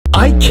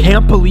I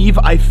can't believe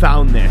I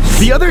found this.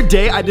 The other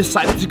day, I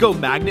decided to go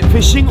magnet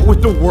fishing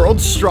with the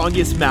world's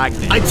strongest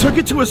magnet. I took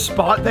it to a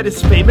spot that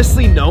is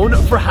famously known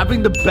for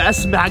having the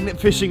best magnet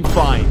fishing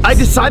finds. I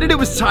decided it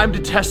was time to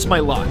test my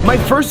luck. My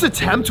first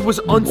attempt was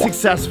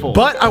unsuccessful,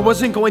 but I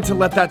wasn't going to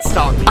let that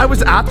stop me. I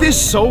was at this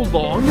so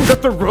long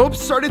that the rope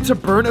started to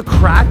burn a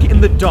crack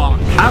in the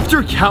dock.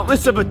 After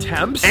countless of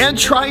attempts and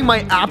trying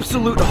my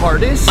absolute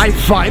hardest, I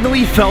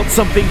finally felt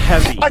something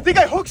heavy. I think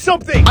I hooked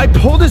something. I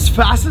pulled as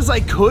fast as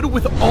I could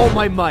with all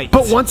my might,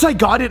 but once I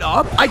got it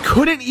up, I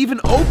couldn't even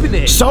open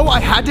it. So I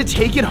had to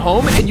take it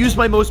home and use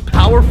my most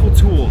powerful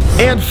tools.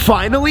 And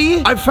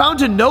finally, I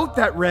found a note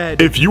that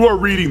read, "If you are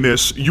reading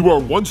this, you are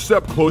one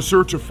step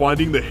closer to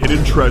finding the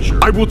hidden treasure.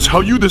 I will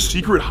tell you the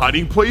secret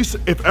hiding place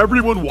if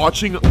everyone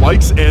watching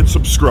likes and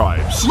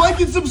subscribes." Like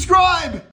and subscribe!